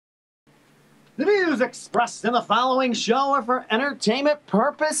The views expressed in the following show are for entertainment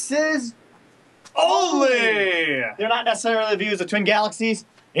purposes Only! They're not necessarily the views of Twin Galaxies,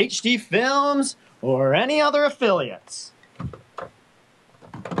 HD Films, or any other affiliates.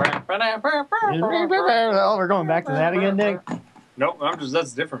 Oh, we're going back to that again, Nick? Nope,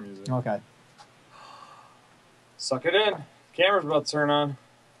 that's different music. Okay. Suck it in. Camera's about to turn on.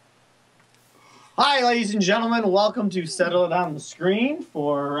 Hi, ladies and gentlemen. Welcome to Settle It on the Screen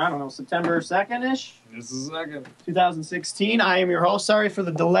for, I don't know, September 2nd-ish? Just a second. 2016. I am your host. Sorry for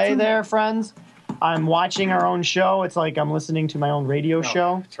the delay there, friends. I'm watching our own show. It's like I'm listening to my own radio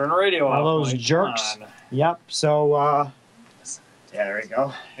show. Turn the radio off. All those jerks. Yep. So, there we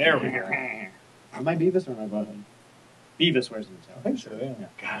go. There we go. Am I Beavis or am I Butthead? Beavis wears the tail. I think so, yeah.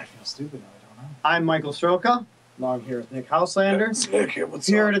 God, I feel stupid now. I don't know. I'm Michael Stroka. I'm here with Nick Houselander. Nick, what's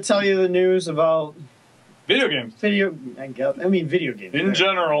here up? to tell you the news about Video games. video games. In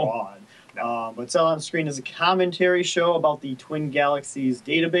general. Broad. But Settle on the Screen is a commentary show about the Twin Galaxies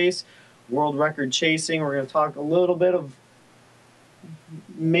database, world record chasing. We're going to talk a little bit of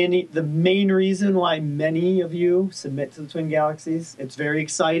the main reason why many of you submit to the Twin Galaxies. It's very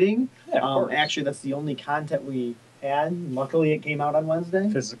exciting. Yeah, of course. Actually, that's the only content we had. Luckily, it came out on Wednesday.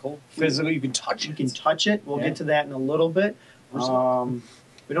 Physical, you can touch it. You can touch it. We'll get to that in a little bit. We don't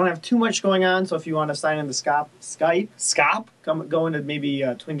have too much going on, so if you want to sign into Skype, go into maybe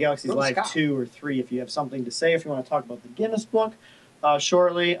Twin Galaxies Live 2 or 3 if you have something to say, if you want to talk about the Guinness Book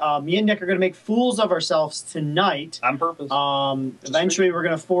shortly. Me and Nick are going to make fools of ourselves tonight. On purpose. Eventually, we're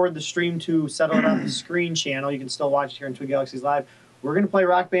going to forward the stream to Settle It on the Screen channel. You can still watch it here in Twin Galaxies Live. We're going to play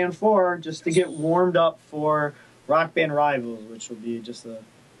Rock Band 4 just to get warmed up for Rock Band Rivals, which will be just a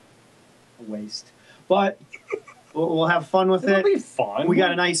waste. But we'll have fun with it. It'll be fun. We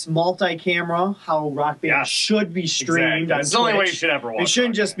got a nice multi-camera, how Rock Band should be streamed. Exactly. It's the only way you should ever watch it.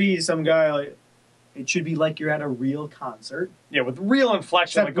 Shouldn't just be some guy like. It should be like you're at a real concert. Yeah, with real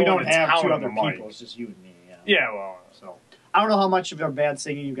inflection. Except we don't have two other people. It's just you and me. Yeah, well. So I don't know how much of our bad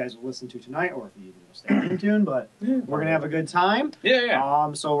singing you guys will listen to tonight, or if you even will stay in tune. But we're gonna have a good time.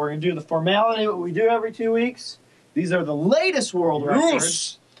 Yeah. So we're gonna do the formality what we do every 2 weeks. These are the latest world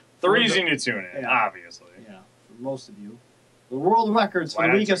records. The reason you tune in, obviously. Yeah, for most of you. The world records for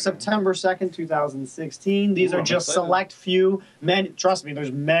the week of September 2nd, 2016. These are just select few. Trust me,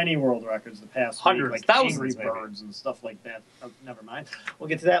 there's many world records the past hundreds, week, like thousands, Angry Birds and stuff like that. Oh, never mind. We'll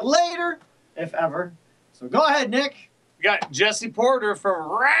get to that later, if ever. So go ahead, Nick. We got Jesse Porter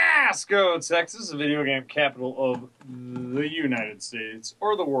from Rasco, Texas, the video game capital of the United States,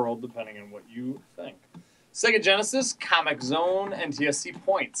 or the world, depending on what you think. Sega Genesis, Comic Zone, NTSC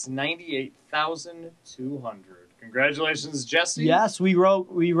points, 98,200. Congratulations, Jesse. Yes, we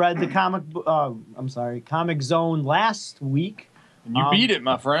read the Comic Zone last week. And you beat it,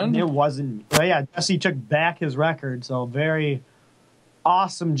 my friend. It wasn't. Well, yeah, Jesse took back his record, so very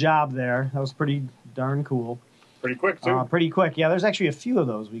awesome job there. That was pretty darn cool. Pretty quick, too. Pretty quick. Yeah, there's actually a few of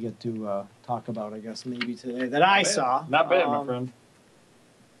those we get to talk about, I guess, maybe today that I saw. Not bad, my friend.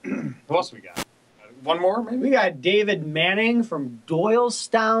 Who else we got? One more, maybe? We got David Manning from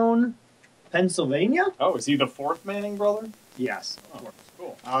Doylestown, Pennsylvania. Oh, is he the fourth Manning brother? Yes. Oh,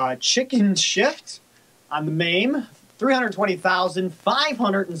 cool. Chicken Shift on the MAME,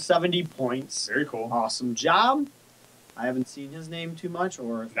 320,570 points. Very cool. Awesome job. I haven't seen his name too much. I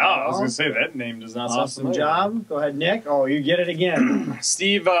was going to say that name does not sound familiar. Awesome job. Go ahead, Nick. Oh, you get it again.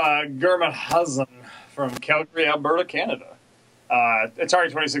 Steve Germenhausen from Calgary, Alberta, Canada. Atari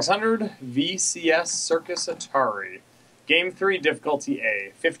 2600, VCS Circus Atari. Game 3, difficulty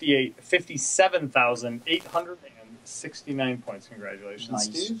A, 57,869 points. Congratulations,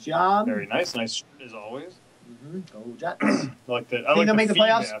 Steve. Nice job. Very nice. Nice shirt, as always. Go Jets. I like Think they'll make the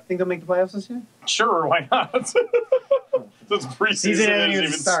playoffs? Think they'll make the playoffs this year? Sure, why not? This preseason hasn't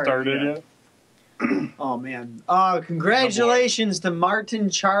even started yet. Oh, man. Congratulations to Martin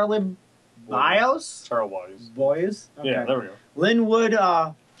Charlie Bios. Boys. Okay. Yeah, there we go. Linwood,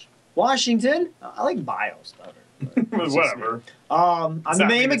 Washington. I like Bios better. Whatever. On the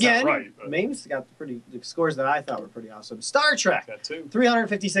MAME again. Right, MAME's got the scores that I thought were pretty awesome. Star Trek. That too.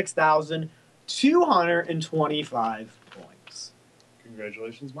 356,225 points.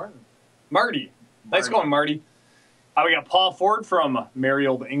 Congratulations, Marty. Nice going, Marty. We got Paul Ford from Merry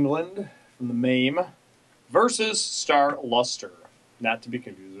Old England from the MAME versus Star Luster. Not to be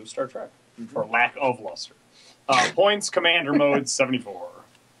confused with Star Trek. For lack of luster. Points, Commander Mode, 74.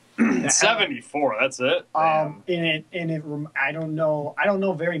 74, that's it. I don't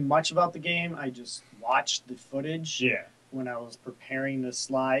know very much about the game. I just watched the footage when I was preparing the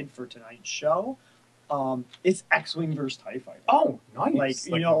slide for tonight's show. It's X-Wing versus TIE Fighter. Oh, nice.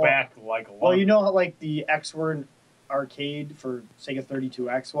 Like, you know, back like a lot. Well, you know how like the X-Wing arcade for Sega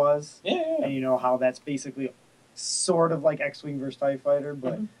 32X was? Yeah. And you know how that's basically sort of like X-Wing versus TIE Fighter,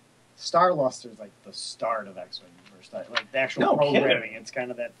 but Star Luster is like the start of X-Wing versus TIE Fighter. Like the actual programming. Kidding. It's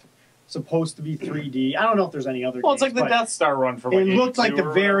kind of that supposed to be 3D. I don't know if there's any other Well, games, it's like the Death Star run for like it looked like the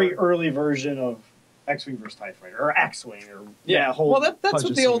or very whatever. early version of X-Wing versus TIE Fighter, or X-Wing, or Well, that's bunch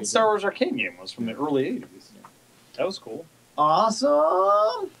what of the old series Star there. Wars arcade game was from the early 80s. That was cool.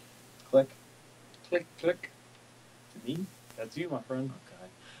 Awesome. Click. Click, click. To me. That's you, my friend.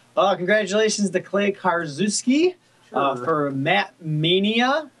 Okay. Congratulations to Clay Karzuski for Matt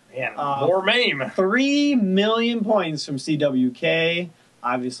Mania. Man, more MAME. 3 million points from CWK.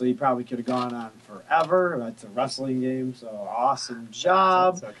 Obviously, he probably could have gone on forever. That's a wrestling game, so awesome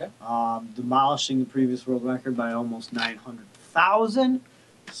job. Okay. Demolishing the previous world record by almost 900,000.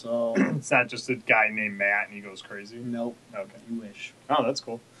 So, It's not just a guy named Matt and he goes crazy. nope. Okay. You wish. Oh, that's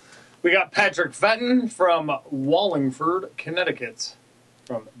cool. We got Patrick Fenton from Wallingford, Connecticut,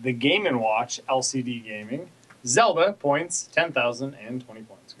 from the Game & Watch LCD Gaming. Zelda points, 10,020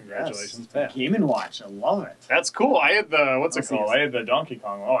 points. Congratulations, Yes. Pat. Game & Watch. I love it. That's cool. I had the, what's it I'll see called? it. I had the Donkey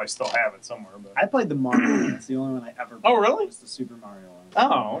Kong. Oh, I still have it somewhere. But I played the Mario one. It's the only one I ever played. Oh, really? It's the Super Mario one. Oh,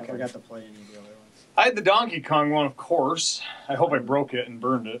 I okay. forgot to play any of the other ones. I had the Donkey Kong one, of course. I hope I broke it and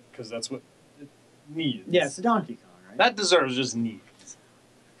burned it, because that's what it needs. Yeah, it's the Donkey Kong, right? That deserves just needs.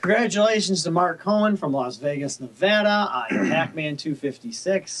 Congratulations to Mark Cohen from Las Vegas, Nevada on Pac-Man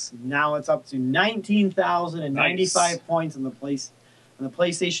 256. Now it's up to 19,095 points on the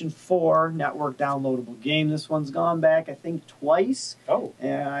PlayStation 4 network downloadable game. This one's gone back, I think, twice. Oh.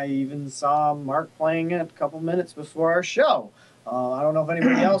 And I even saw Mark playing it a couple minutes before our show. I don't know if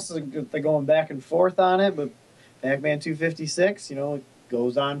anybody else is going back and forth on it, but Pac-Man 256, you know, it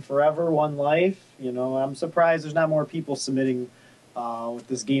goes on forever, one life. You know, I'm surprised there's not more people submitting with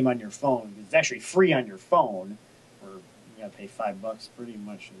this game on your phone. It's actually free on your phone, or you gotta pay $5 pretty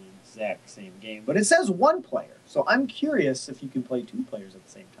much for the exact same game. But it says one player, so I'm curious if you can play two players at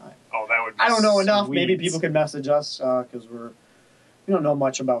the same time. Oh, that would be I don't know enough. sweet. Maybe people could message us because we don't know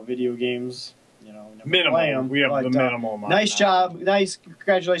much about video games. You know, never play Minimal. 'em, We have but, the minimal amount. Nice job. Nice.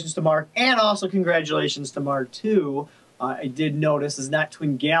 Congratulations to Mark. And also congratulations to Mark, too. I did notice, it's not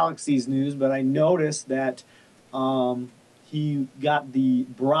Twin Galaxies news, but I noticed that he got the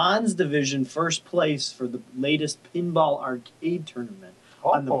bronze division first place for the latest pinball arcade tournament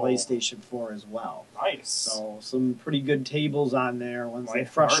on the PlayStation 4 as well. Nice. So some pretty good tables on there. Ones that Like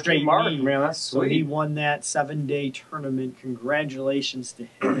frustrate Mark, me. man, that's So sweet. he won that 7-day tournament. Congratulations to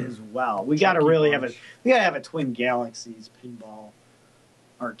him as well. We got to Chunky really bunch. have we got to have a Twin Galaxies pinball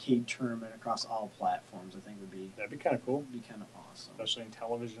arcade tournament across all platforms. I think That'd be kind of cool, would be kind of awesome. especially in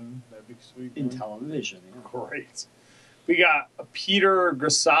television. That'd be sweet. In man. television, yeah. Great. We got Peter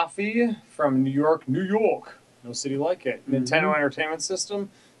Grisafi from New York, New York. No city like it. Nintendo Entertainment System.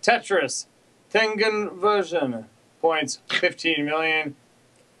 Tetris. Tengen version. Points 15 million.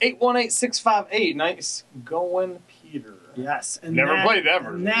 818658. Nice going, Peter. Yes, and Never played that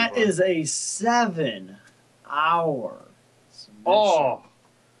version And that before. is a 7-hour submission. Oh.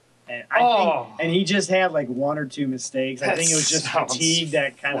 And I think, and he just had like one or two mistakes. I think it was just sounds fatigue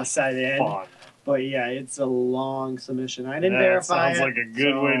that kind of set in. Fun. But yeah, it's a long submission. I didn't That verify sounds it. like a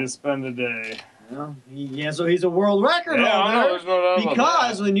good way to spend a day. So he's a world record Yeah, I know, holder. there's no doubt about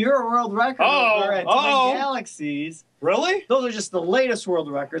Because that. when you're a world record holder at Twin Galaxies, Really? those are just the latest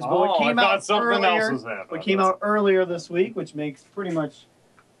world records. But Oh, what came I thought out something earlier, else was happening. what came out earlier this week, which makes pretty much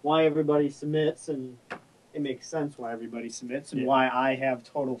why everybody submits, and it makes sense why everybody submits, and why I have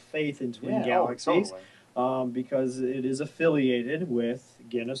total faith in Twin Galaxies. Because it is affiliated with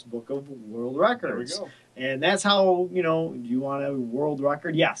Guinness Book of World Records. There we go. And that's how, you want a world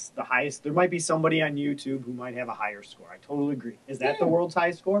record? Yes, the highest. There might be somebody on YouTube who might have a higher score. I totally agree. Is that the world's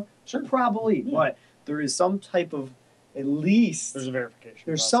highest score? Sure. Probably. Yeah. But there is some type of, at least, There's a verification.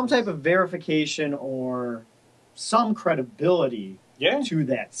 there's some type of verification or some credibility to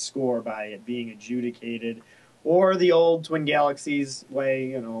that score by it being adjudicated. Or the old Twin Galaxies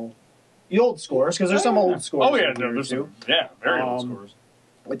way, the old scores, because there's some old scores. Oh, yeah, in here, there's too. some, very old scores.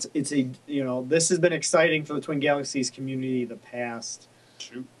 It's a this has been exciting for the Twin Galaxies community the past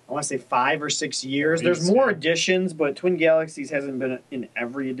I want to say 5 or 6 years. There's more editions, but Twin Galaxies hasn't been in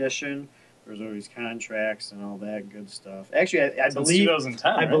every edition. There's always contracts and all that good stuff. Actually, I believe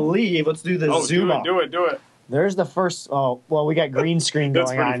 2010. I believe. Let's do the zoom up. Do it. There's the first. Oh, well, we got green screen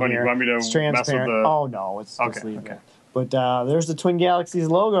That's going pretty on funny. here. You want me to It's mess transparent. with the... Oh no, it's just leave okay. it. But there's the Twin Galaxies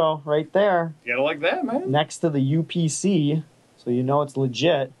logo right there. You gotta like that, man. Next to the UPC, so you know it's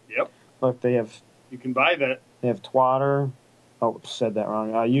legit. Yep. Look, they have You can buy that. They have Twitter. Oh, said that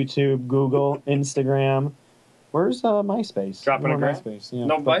wrong. YouTube, Google, Instagram. Where's MySpace? Dropping a graph? MySpace. Yeah.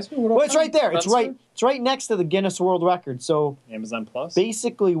 No, MySpace? Well, it's right there. It's right next to the Guinness World Record. So Amazon Plus.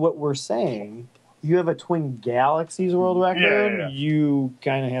 basically, what we're saying, you have a Twin Galaxies World Record. Yeah. You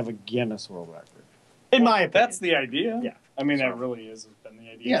kind of have a Guinness World Record. In my opinion, that's the idea. Yeah. I mean, that really has been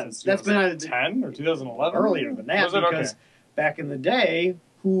the idea. Yeah, since that's been 2010 or 2011. Earlier than that, because back in the day,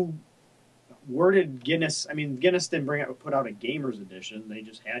 where did Guinness? I mean, Guinness didn't put out a Gamers Edition. They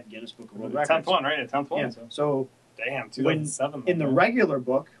just had Guinness Book of World Records. 10th one, right? 10th one. Yeah. So damn, 2007. In the regular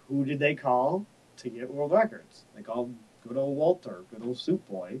book, who did they call to get world records? They called good old Walter, good old Soup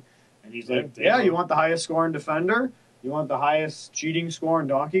Boy, and he's like, "Yeah, you want the highest scoring defender? You want the highest cheating score in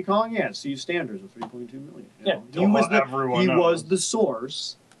Donkey Kong? Yeah, Steve Standers with 3.2 million. He was the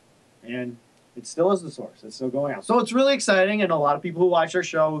source, and it still is the source. It's still going out. So it's really exciting, and a lot of people who watch our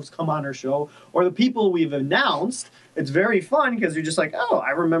shows come on our show, or the people we've announced. It's very fun because you're just like, oh,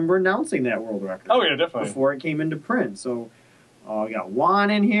 I remember announcing that world record. Oh yeah, definitely. Before it came into print. So we got Juan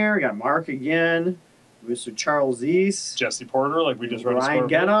in here. We got Mark again. Mr. Charles East. Jesse Porter, like we just read. Ryan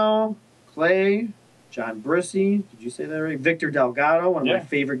Geno. Clay. John Brissy, did you say that right? Victor Delgado, one of my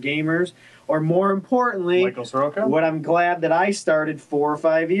favorite gamers. Or more importantly, Michael Soroka. What I'm glad that I started 4 or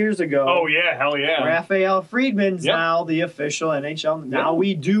 5 years ago. Oh, yeah, hell yeah. Raphael Friedman's now the official NHL. Now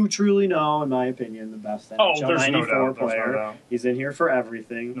we do truly know, in my opinion, the best NHL 94 player. No He's in here for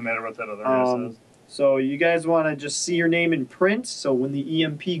everything. No matter what that other guy says. So you guys want to just see your name in print, so when the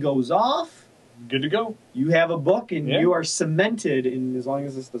EMP goes off, good to go. You have a book, and you are cemented in, as long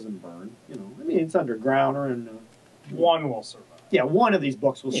as this doesn't burn. You know, I mean, it's underground, and one will survive. Yeah, one of these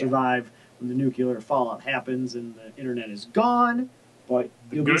books will survive when the nuclear fallout happens and the internet is gone. But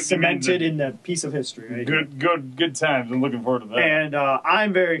you'll be cemented in the piece of history. Right? Good times. I'm looking forward to that. And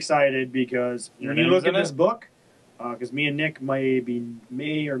I'm very excited because when you look at this book, because me and Nick may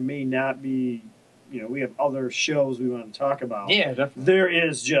or may not be. You know, we have other shows we want to talk about. Yeah, definitely. There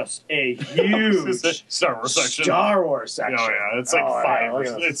is just a huge Star Wars section. Oh, yeah. It's like 5.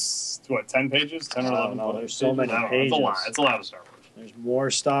 It's, what, 10 pages? 10 or 11? No, there's so many pages. It's a lot of Star Wars. There's more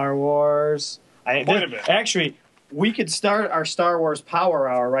Star Wars. Actually, we could start our Star Wars Power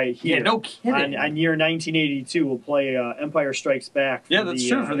Hour right here. Yeah, no kidding. On year 1982, we'll play Empire Strikes Back for that's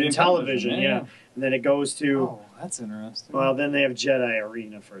true, for the television. Yeah. And then it goes to... Oh, that's interesting. Well, then they have Jedi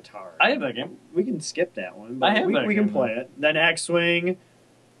Arena for Atari. I have that game. We can skip that one. But I have that game. We can play it. Then X-Wing.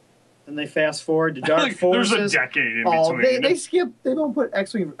 And they fast forward to Dark Forces. There's a decade in between. They skip. They don't put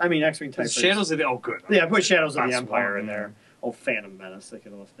X-Wing... I mean, X-Wing type. Shadows of the... Oh, good. Yeah, put Shadows of the Empire in there. Oh, Phantom Menace. They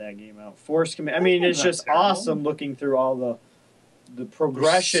could have left that game out. Force Command. I mean, it's just awesome looking through all the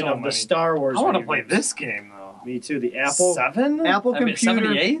progression of the Star Wars. I want to play this game, though. Me too. The Apple... 7? Apple Computer...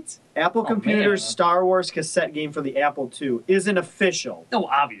 78? Apple Computer's Star Wars cassette game for the Apple II isn't official. No,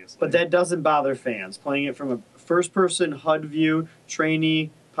 obviously. But that doesn't bother fans. Playing it from a first-person HUD view,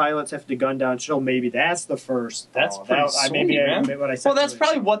 trainee pilots have to gun down. So maybe that's the first. That's pretty sweet, man. Well, that's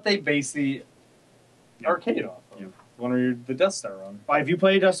probably what they base the arcade off of. Yeah. When you're the Death Star on. Have you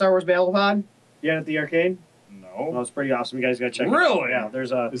played Star Wars Battle Pod yet at the arcade? No. Well, it's pretty awesome. You guys got to check it out. Really?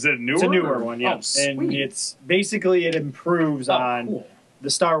 Yeah. Is it newer? It's a newer one, yeah. Oh, sweet. And it's basically it improves on the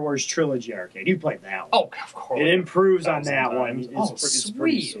Star Wars Trilogy arcade. You played that one. Oh, of course. It improves on that one. It's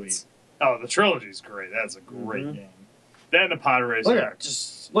pretty sweet. Oh, the trilogy's great. That's a great game. That and the Pod Race. Look at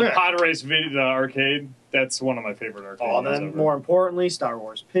it. Pod Race video arcade. That's one of my favorite arcade games then ever. More importantly, Star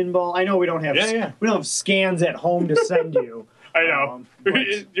Wars Pinball. I know we don't have we don't have scans at home to send you. I know.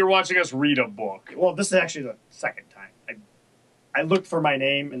 You're watching us read a book. Well, this is actually the second time. I looked for my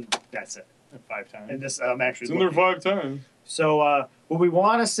name and that's it. 5 times. And this I'm actually. It's in there 5 times. So what we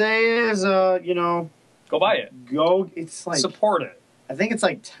want to say is go buy it. It's like support it. I think it's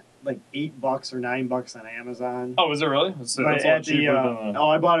like $8 or $9 on Amazon. Oh, is it really? That's a lot cheaper than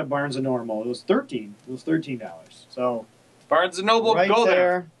I bought it at Barnes and Noble. It was $13. It was $13. So Barnes and Noble, right go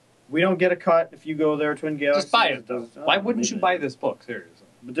there. We don't get a cut if you go there. Twin Galaxies. Just buy it. Why wouldn't you buy this book? Seriously.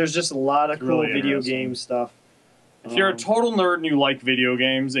 But there's just a lot of cool video game stuff. If you're a total nerd and you like video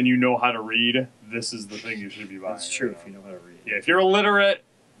games and you know how to read, this is the thing you should be buying. That's true if you know how to read. Yeah, if you're illiterate,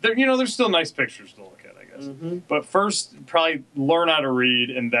 there's still nice pictures to look at, I guess. Mm-hmm. But first, probably learn how to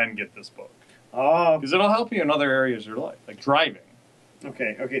read and then get this book. Oh. Because it'll help you in other areas of your life, like driving.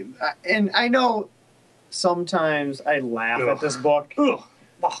 Okay. And I know sometimes I laugh at this book.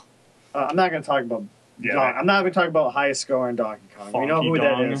 I'm not going to talk about... I'm not going to talk about highest score in Donkey Kong. We know who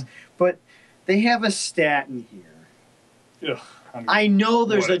that is. But they have a stat in here. I know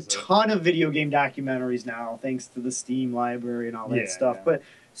there's a ton of video game documentaries now, thanks to the Steam library and all that stuff. But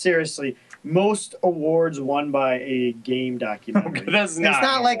seriously, most awards won by a game documentary. That's not. It's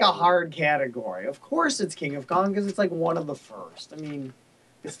not like a hard category. Of course, it's King of Kong because it's like one of the first. I mean,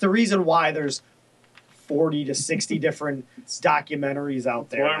 it's the reason why there's 40 to 60 different documentaries out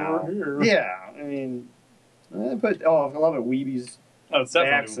there. That's why we're here. Yeah, I mean, I love it. Weebies. Oh, it's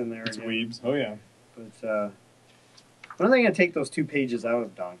definitely in there. It's again. Weebs. Oh yeah. But when are they going to take those 2 pages out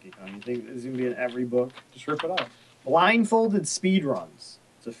of Donkey Kong? You think it's going to be in every book? Just rip it out. Blindfolded speedruns.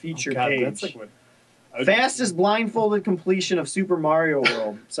 It's a feature page. That's like what. Fastest blindfolded completion of Super Mario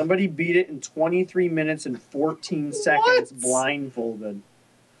World. Somebody beat it in 23 minutes and 14 seconds blindfolded.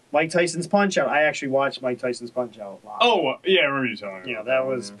 Mike Tyson's Punch-Out. I actually watched Mike Tyson's Punch-Out a lot. Oh, yeah, I remember you telling me. Yeah, that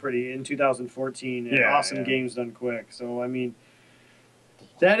was pretty in 2014. And awesome games done quick. So, I mean,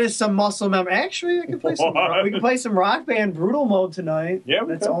 that is some muscle memory. Actually, we can play some Rock Band Brutal Mode tonight. Yeah,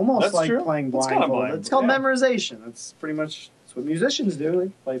 That's almost like true. playing blindfolded. It's called memorization. That's pretty much what musicians do. They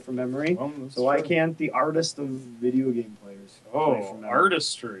play from memory. So why can't the artist of video game players play from memory?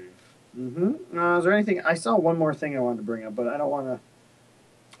 Artistry. Mm-hmm. Is there anything? I saw one more thing I wanted to bring up, but I don't want to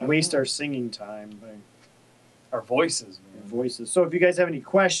waste our singing time. Our voices, man. Our voices. So if you guys have any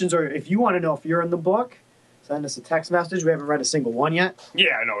questions, or if you want to know if you're in the book, send us a text message. We haven't read a single one yet.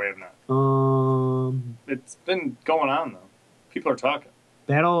 Yeah, no, we have not. It's been going on though. People are talking.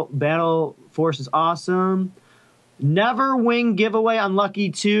 Battle Force is awesome. Never wing giveaway on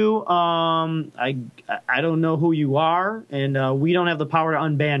Lucky 2. I don't know who you are, and we don't have the power to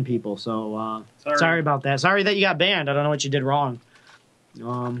unban people. So sorry about that. Sorry that you got banned. I don't know what you did wrong.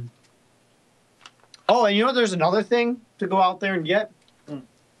 Oh, and you know, there's another thing to go out there and get.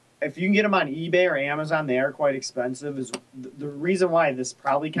 If you can get them on eBay or Amazon, they are quite expensive. Is the reason why this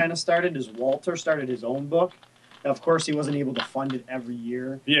probably kind of started is Walter started his own book. Now, of course, he wasn't able to fund it every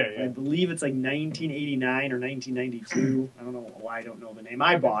year. Yeah. I believe it's like 1989 or 1992. I don't know why I don't know the name.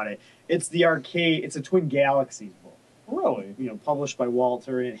 I bought it. It's the arcade. It's a Twin Galaxies book. Really? You know, published by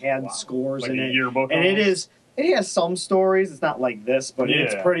Walter, and it had scores like in a it. Yearbook and it has some stories. It's not like this, but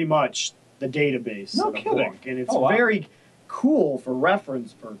it's pretty much the database. No of the kidding. book. And it's very cool for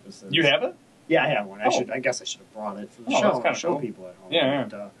reference purposes. You have it? Yeah, I have one. I guess I should have brought it for the show. That's show cool. people at home. Yeah.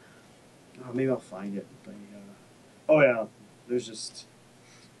 But, maybe I'll find it. But, there's just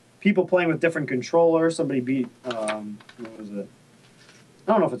people playing with different controllers. Somebody beat what was it?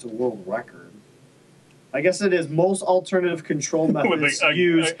 I don't know if it's a world record. I guess it is most alternative control methods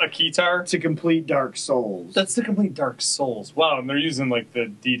used a keytar to complete Dark Souls. That's to complete Dark Souls. Wow, and they're using like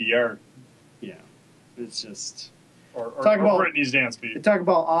the DDR. Yeah, it's just. Or Britney's dance beat. They talk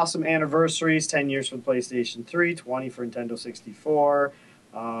about awesome anniversaries: 10 years for the PlayStation 3, 20 for Nintendo 64.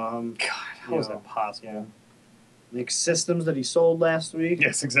 God, how is that possible? Yeah. Nick's systems that he sold last week.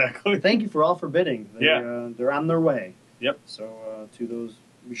 Yes, exactly. Thank you for all for bidding. They're on their way. Yep. So to those,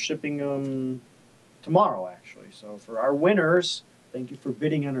 we're shipping them tomorrow, actually. So for our winners, thank you for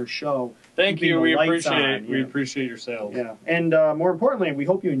bidding on our show. Thank you. We appreciate your sales. Yeah, and more importantly, we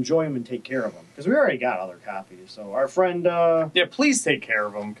hope you enjoy them and take care of them because we already got other copies. So our friend, please take care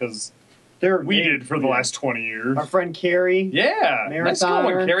of them because we did for the last 20 years. Our friend Carrie, nice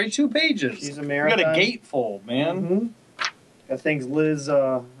going, Carrie. 2 pages. She's a We marathon. got a gatefold, man. Mm-hmm. Got things. Liz, I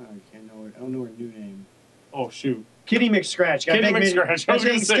don't know her new name. Oh shoot. Kitty McScratch. Kitty McScratch. I was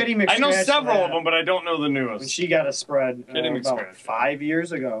going to say, Kitty McScratch. I know several of them, but I don't know the newest. And she got a spread about 5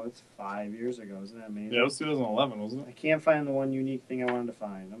 years ago. It's 5 years ago. Isn't that amazing? Yeah, it was 2011, wasn't it? I can't find the one unique thing I wanted to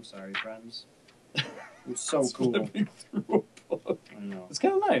find. I'm sorry, friends. It was so cool. Flipping through a book. I know. It's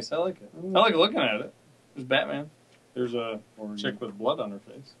kind of nice. I like it. I like looking at it. There's Batman. There's a chick with blood on her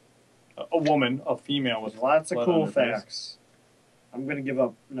face. A woman, a female with lots of cool facts. Face. I'm going to give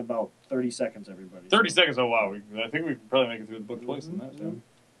up in about 30 seconds, everybody. 30 seconds? Oh, wow. I think we can probably make it through the book twice in that, too.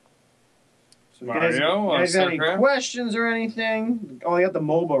 So you guys got any questions or anything? Oh, I got the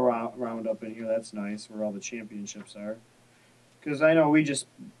MOBA roundup in here. That's nice, where all the championships are. Because I know we just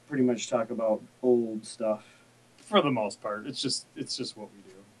pretty much talk about old stuff. For the most part. It's just what we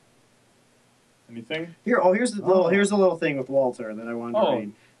do. Anything? Here's the little thing with Walter that I wanted to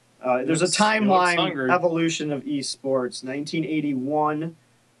read. There's a timeline evolution of esports. 1981.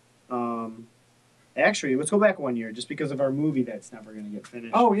 Actually, let's go back 1 year, just because of our movie that's never going to get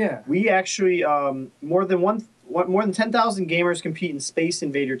finished. Oh yeah. We actually more than 10,000 gamers compete in Space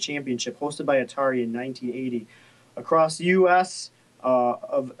Invader Championship, hosted by Atari in 1980, across the U.S.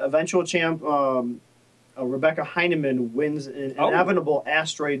 Eventual champ Rebecca Heinemann wins an inevitable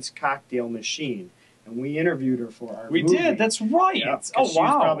asteroids cocktail machine. And we interviewed her for our movie. We did. That's right. Yeah, oh, wow. She was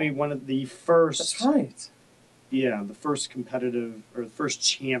probably one of the first. That's right. Yeah, the first competitive or the first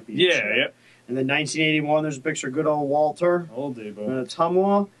championship. Yeah. And then 1981, there's a picture of good old Walter. Old Debo. And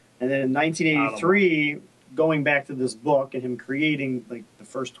Ottumwa. And then in 1983, going back to this book and him creating like the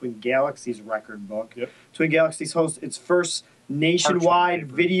first Twin Galaxies record book. Yep. Twin Galaxies hosts its first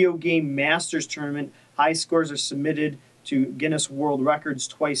nationwide video game masters tournament. High scores are submitted to Guinness World Records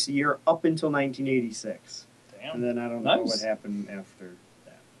twice a year up until 1986. Damn. And then I don't know what happened after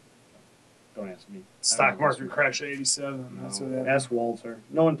that. Don't ask me. Stock market crash 87. No. That's what happened. Ask Walter.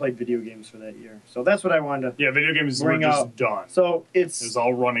 No one played video games for that year. So that's what I wanted to. Yeah, video games were Bring just up. done. So It was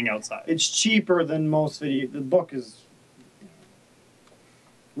all running outside. it's cheaper than most video. The book is.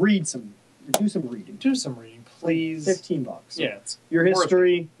 Read some. Do some reading. Do some reading, please. $15. Yeah, it's Your worth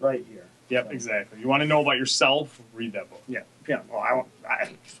history right here. Yep, exactly. You want to know about yourself? Read that book. Yeah. Well,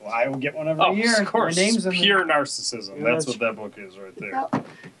 I will get one every Oh, year. of course. My name's in Pure narcissism. Yeah, that's that's- what that book is right there. Yeah,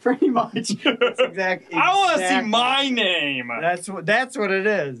 pretty much. That's exactly. I want to see my name. That's what it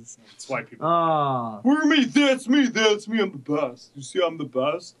is. That's why people. Oh. Me. That's me. That's me. I'm the best. You see, I'm the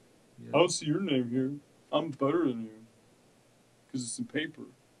best. Yeah. I don't see your name here. I'm better than you. Because it's in paper.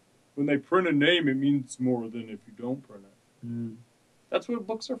 When they print a name, it means more than if you don't print it. Mm. That's what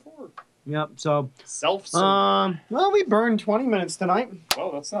books are for. Yep. So, Self-serving. Well, we burned 20 minutes tonight.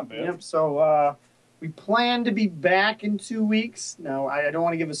 Well, that's not bad. Yep. So we plan to be back in 2 weeks. Now, I don't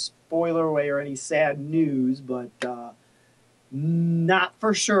want to give a spoiler away or any sad news, but not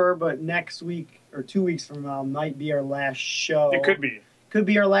for sure. But next week or 2 weeks from now might be our last show. It could be. Could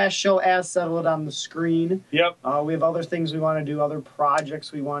be our last show as settled on the screen. Yep. We have other things we want to do, other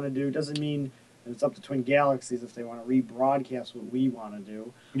projects we want to do. Doesn't mean it's up to Twin Galaxies if they want to rebroadcast what we want to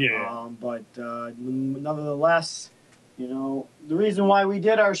do. Yeah. But nonetheless, you know, the reason why we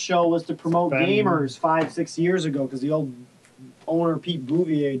did our show was to promote gamers 5-6 years ago because the old owner, Pete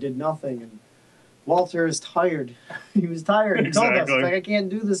Bouvier, did nothing. And Walter is tired. He was tired. He told us, Exactly. like, I can't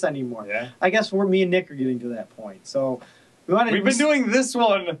do this anymore. Yeah. I guess me and Nick are getting to that point. So We've been doing this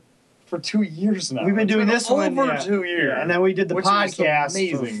one for 2 years now. We've been doing It's this one over yeah. 2 years. Yeah, and then we did the Which is podcast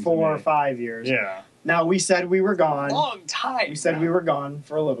amazing for 4 to or me. 5 years. Yeah. Now we said we were gone. Long time. We said we were gone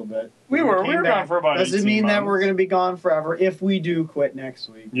for a little bit. We were came gone back. for about Doesn't 18 mean that months. we're going to be gone forever if we do quit next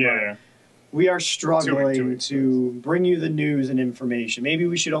week. Yeah. We are struggling 2 weeks. to bring you the news and information. Maybe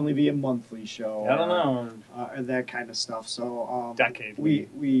we should only be a monthly show. I don't know. Or that kind of stuff. So Decade.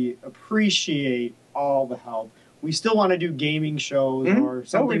 we appreciate all the help. We still want to do gaming shows or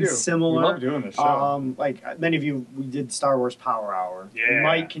something similar. We love doing this show. Like many of you, we did Star Wars Power Hour. Yeah. We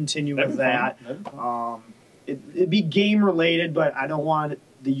might continue That'd with be that. fun. That'd be fun. It'd be game related, but I don't want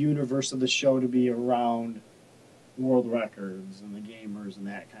the universe of the show to be around world records and the gamers and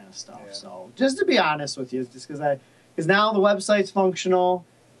that kind of stuff. Yeah. So just to be honest with you, just because now the website's functional,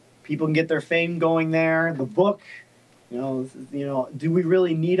 people can get their fame going there. The book, you know, do we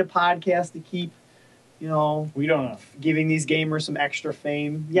really need a podcast to keep? You know, We don't know. giving these gamers some extra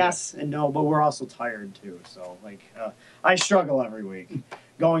fame. Yes and no, but we're also tired too. So I struggle every week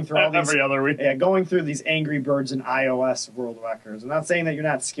going through all these Every other week. going through these Angry Birds and iOS world records. I'm not saying that you're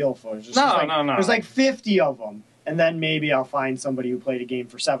not skillful. It's just No. There's like 50 of them, and then maybe I'll find somebody who played a game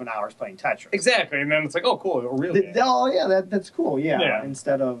for 7 hours playing Tetris. Exactly. And then it's like, oh, cool. Really? Oh yeah, that's cool. Yeah. Yeah.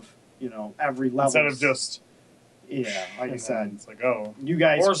 Instead of every level. Instead of just. like I said, It's like, oh, you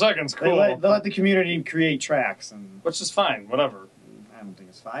guys 4 seconds, they cool. let the community create tracks, and Which is fine. Whatever. I don't think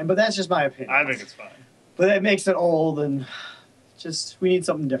it's fine, but that's just my opinion. I think it's fine. But that makes it old, and just we need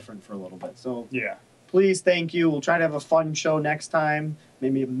something different for a little bit. So Yeah. please, thank you. We'll try to have a fun show next time,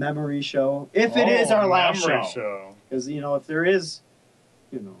 maybe a memory show, if it is our last memory show. Because if there is,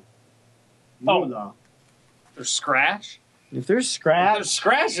 Oh. Moolah. There's scratch? If there's If scratch there's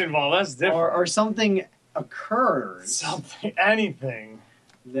scratch involved, that's different. or something occurs, Something, anything.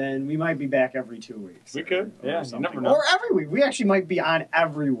 then we might be back every 2 weeks. We could, or yeah, you something. never know. Or every week. We actually might be on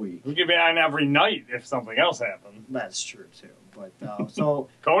every week. We could be on every night if something else happened. That's true too. But so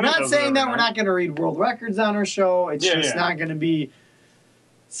Conan not does it saying every that we're night. not going to read world records on our show. It's just not going to be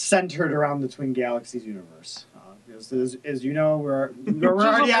centered around the Twin Galaxies universe. Because as you know, we're Which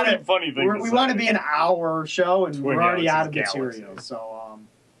already is a out pretty of. funny thing We want to be an hour show, and Twin we're already out of Galaxies, material. Galaxies. So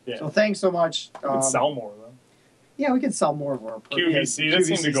Yeah. so thanks so much. We could sell more, though. Yeah, we could sell more of our QVC, that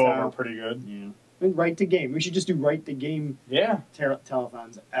seemed to go style. over pretty good. Yeah. And Write to Game. We should just do Write to Game Yeah.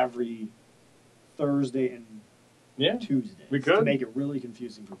 telethons every Thursday and Yeah. Tuesdays. We To could. make it really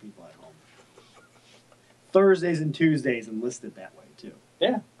confusing for people at home. Thursdays and Tuesdays and list it that way too.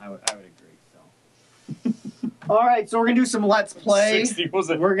 Yeah. I would agree. So All right, so we're gonna do some Let's Play. 60 was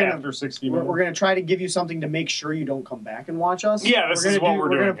it? We're gonna after 60 we're, minutes. we're gonna try to give you something to make sure you don't come back and watch us. Yeah, this is what we're doing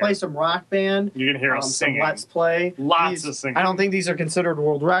We're gonna here. play some Rock Band. You can hear us some singing. Let's Play. Lots of singing. I don't think these are considered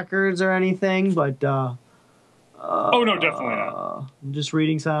world records or anything, but oh no, definitely not. I'm just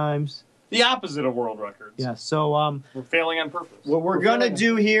reading times. The opposite of world records. Yeah. So We're failing on purpose. what we're gonna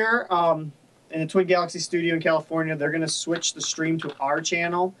do here in the Twin Galaxy studio in California, they're gonna switch the stream to our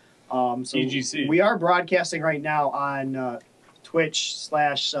channel. So EGC. we are broadcasting right now on Twitch /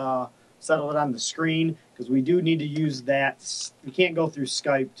 settle it on the screen because we do need to use that. We can't go through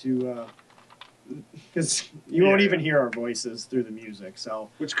Skype to because you won't even hear our voices through the music. So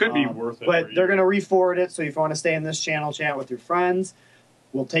Which could be worth it. but for they're you. going to re-forward it. So if you want to stay in this channel, chat with your friends.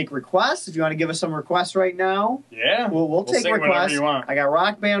 We'll take requests. If you want to give us some requests right now, Yeah. we'll take sing whatever requests. you want. I got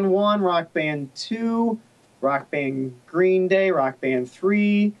Rock Band 1, Rock Band 2, Rock Band Green Day, Rock Band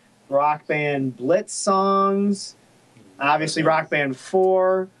 3, Rock Band Blitz songs, obviously Rock Band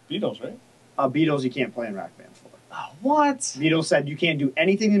 4. Beatles, right? Beatles, you can't play in Rock Band 4. What? Beatles said you can't do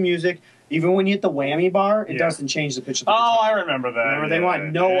anything to music. Even when you hit the whammy bar, it Yeah. doesn't change the pitch of the Oh, guitar. I remember that. Remember, they Yeah,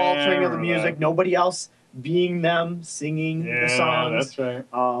 want no yeah, altering I of the remember music, that. nobody else being them singing Yeah, the songs. that's right.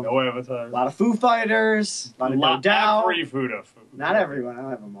 Um, No Avatar. A lot of Foo Fighters, a lot of No Doubt. Every food of food. Not everyone. I don't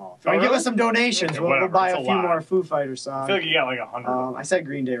have them all. If you Oh, want to give really? us some donations, Okay, we'll whatever. buy It's a a few lot. more Foo Fighters I songs. feel like you got like 100. I said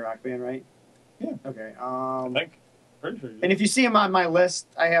Green Day Rock Band, right? Yeah. Okay. I think. Pretty sure you And if you see them on my list,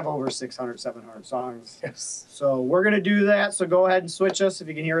 I have over 600, 700 songs. Yes. So we're gonna do that. So go ahead and switch us if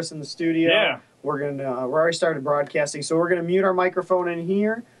you can hear us in the studio. Yeah. We're already started broadcasting, so we're gonna mute our microphone in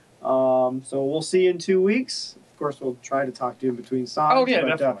here. So we'll see you in 2 weeks. Of course, we'll try to talk to you in between songs. Oh, yeah, but,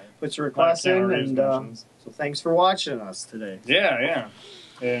 definitely. Put your A lot of requests in, camera and mentions. so thanks for watching us today. Yeah.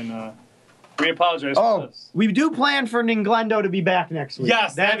 And we apologize for Oh, this. we do plan for Ninglendo to be back next week.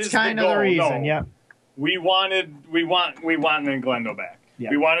 Yes, that that's is the kind of the goal. reason. No. Yep. We want Glendo back. Yeah.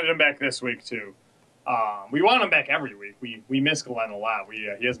 We wanted him back this week too. We want him back every week. We miss Glenn a lot.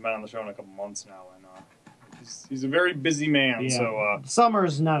 He hasn't been on the show in a couple months now, and he's a very busy man. Yeah. So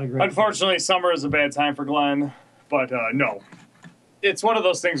Summer's not a great. unfortunately, summer is a bad time for Glenn. But no, it's one of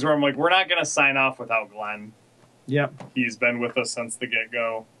those things where I'm like, we're not gonna sign off without Glenn. Yep. He's been with us since the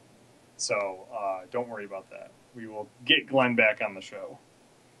get-go. So don't worry about that. We will get Glenn back on the show.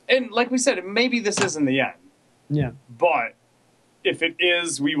 And like we said, maybe this isn't the end. Yeah. But if it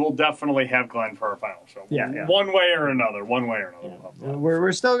is, we will definitely have Glenn for our final show. Yeah. One way or another. We'll have Glenn.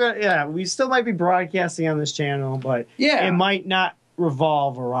 We're still gonna. Yeah, we still might be broadcasting on this channel, but Yeah. it might not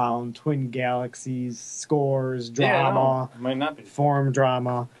revolve around Twin Galaxies, scores, drama, It might not be. forum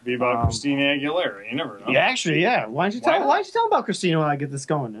drama. Could be about Um, Christina Aguilera. You never know. Yeah, actually, yeah. Why don't you Why tell? not? Why don't you tell about Christina while I get this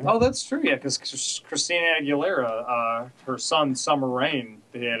going? Oh, that's true. Yeah, because Christina Aguilera, her son Summer Rain,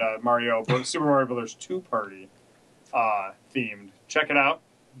 they had a Super Mario Brothers 2 party themed. Check it out.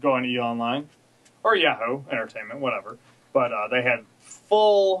 Go on E! Online or Yahoo Entertainment, whatever. But they had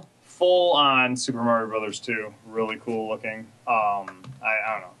full on Super Mario Brothers 2. Really cool looking. I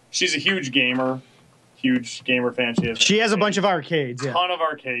don't know. She's a huge gamer fan. She has a bunch of arcades. Yeah. ton of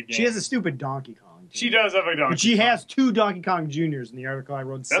arcade games. She has a stupid Donkey Kong. She does have a Donkey But she Kong. has 2 Donkey Kong Juniors in the article I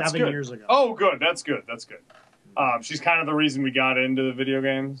wrote That's 7 good. years ago. Oh, good. That's good. She's kind of the reason we got into the video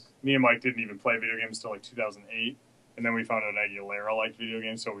games. Me and Mike didn't even play video games until like 2008. And then we found out Aguilera liked video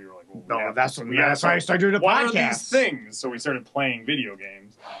games, so we were like, well, That's why I started doing a what podcast. are these things? So we started playing video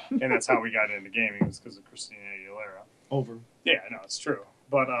games, and that's how we got into gaming, was because of Christina Aguilera. Over. Yeah, no, it's true.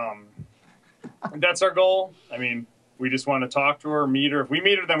 But that's our goal. I mean, we just want to talk to her, meet her. If we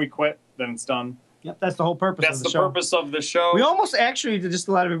meet her, then we quit. Then it's done. Yep, that's the whole purpose That's of the the show. purpose of the show. We almost actually, just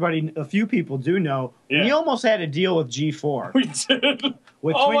to let everybody, a few people do know, Yeah. we almost had a deal with G4 We did.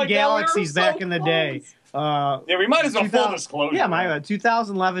 with Oh my Twin God, we were Galaxies so back in the day. Yeah, we might as well full 2000 disclosure. Yeah, my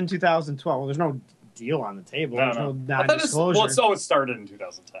 2011, 2012. Well, there's no deal on the table. There's no I thought it's, non-disclosure. it started in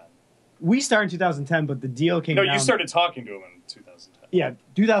 2010. We started in 2010, but the deal came No, down. you started talking to him in 2010. Yeah,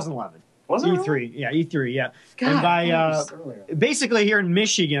 2011. Was it E3. really? Yeah, E3. Yeah. God, and by I thought it was earlier. basically here in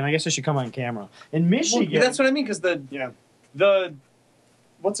Michigan, I guess I should come on camera. In Michigan, Well, that's what I mean, because Yeah. the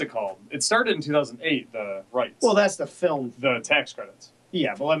what's it called? It started in 2008. The rights. Well, that's the film. the tax credits.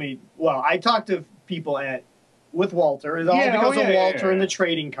 Yeah, but I talked to people with Walter. It's all Yeah, because of yeah, Walter yeah. and the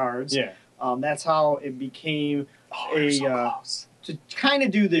trading cards. Yeah. That's how it became You're so close. to kind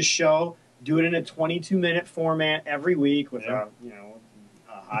of do this show. Do it in a 22-minute format every week with a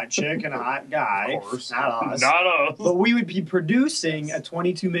hot chick and a hot guy. Of course. Not us. Not us. But we would be producing a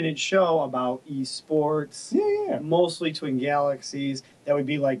 22-minute show about esports, Yeah. mostly Twin Galaxies. That would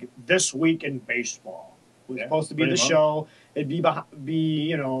be like This Week in Baseball was Yeah, supposed to be the pretty much. show. It'd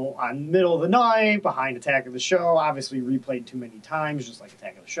be on middle of the night behind Attack of the Show. Obviously replayed too many times, just like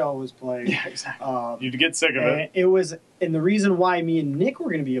Attack of the Show was played. Yeah, exactly. Um, You'd get sick of and it. it was, and the reason why me and Nick were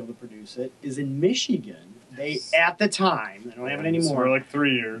going to be able to produce it is in Michigan. They at the time, they don't have it anymore. For like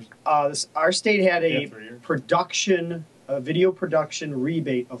 3 years. Our state had Yeah, a 3 years. video production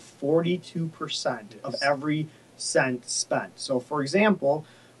rebate of 42% of Yes. every cent spent. So, for example,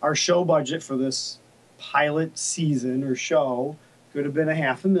 our show budget for this pilot season or show could have been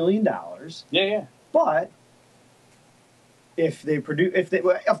 $500,000, Yeah, yeah. but if they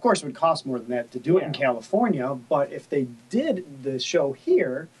of course, it would cost more than that to do it in Yeah. California. But if they did the show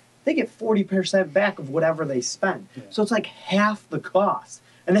here, they get 40% back of whatever they spend. Yeah. So it's like half the cost,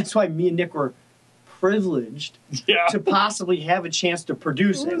 and that's why me and Nick were privileged Yeah. to possibly have a chance to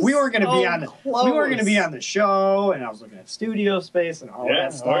produce it. was We weren't going to be so on the close. we weren't going to be on the show, and I was looking at studio space and all Yeah,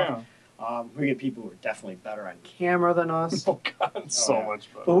 that stuff. oh, We get people who are definitely better on camera than us, Oh, God, so yeah.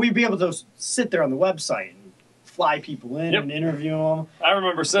 much better. but we'd be able to sit there on the website and fly people in Yep. and interview them. I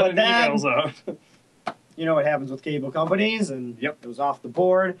remember sending But then- emails out. You know what happens with cable companies, and Yep. it was off the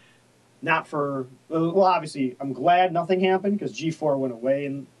board. Not for well, obviously, I'm glad nothing happened because G4 went away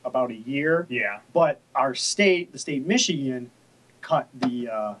in about a year. Yeah. But our state, the state of Michigan, cut the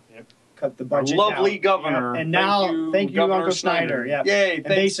cut the Our budget. lovely down. governor. Yep. And now, thank you, Governor Uncle Schneider. Yeah. Yay, And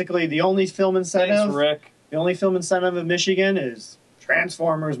thanks, basically, the only film thanks, incentive, Rick. the only film incentive in Michigan is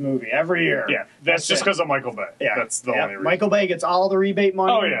Transformers movie every year. Yeah, that's That's just it. because of Michael Bay. Yeah, That's the Yep. only reason. Michael Bay gets all the rebate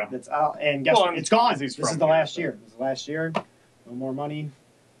money. Oh, yeah. That's all, and guess Well, what? It's gone. he's This from is the here, last so. year. This is the last year. No more money.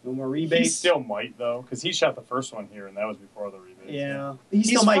 No more He rebates. still might, though, because he shot the first one here, and that was before the rebates. Yeah. He He's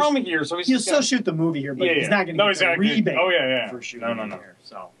still might. from here, so he's He'll just still shoot the movie here, but Yeah, he's yeah. not going No, to he's get the not gonna- rebate. oh, yeah, yeah. For shooting No, no, it no. here.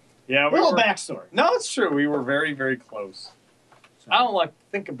 So Yeah, a we little were, backstory. No, it's true. We were very, very close. I don't like to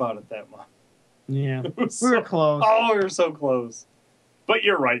think about it that much. Yeah, It was we were so- close. Oh, we were so close. But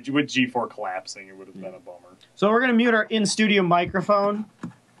you're right. With G4 collapsing, it would have been a bummer. So we're gonna mute our in-studio microphone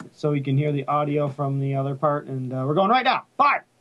so we can hear the audio from the other part, and we're going right now. 5,